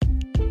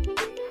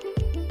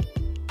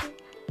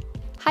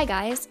Hi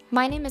guys,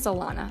 my name is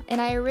Alana, and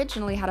I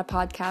originally had a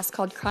podcast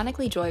called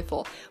Chronically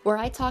Joyful, where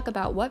I talk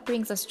about what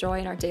brings us joy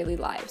in our daily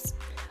lives.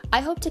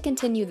 I hope to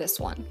continue this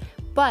one,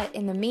 but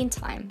in the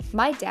meantime,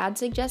 my dad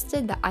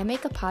suggested that I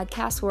make a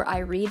podcast where I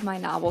read my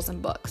novels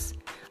and books.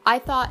 I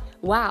thought,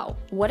 wow,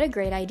 what a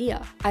great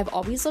idea. I've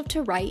always loved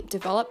to write,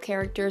 develop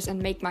characters, and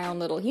make my own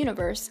little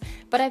universe,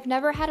 but I've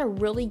never had a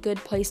really good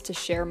place to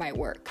share my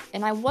work,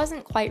 and I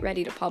wasn't quite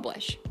ready to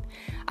publish.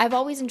 I've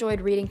always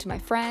enjoyed reading to my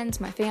friends,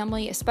 my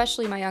family,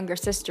 especially my younger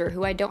sister,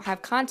 who I don't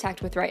have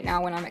contact with right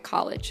now when I'm at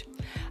college.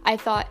 I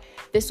thought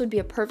this would be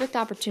a perfect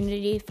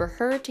opportunity for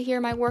her to hear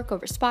my work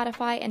over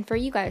Spotify and for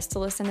you guys to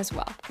listen as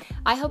well.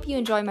 I hope you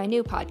enjoy my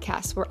new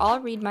podcast where I'll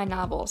read my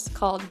novels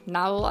called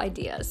Novel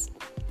Ideas.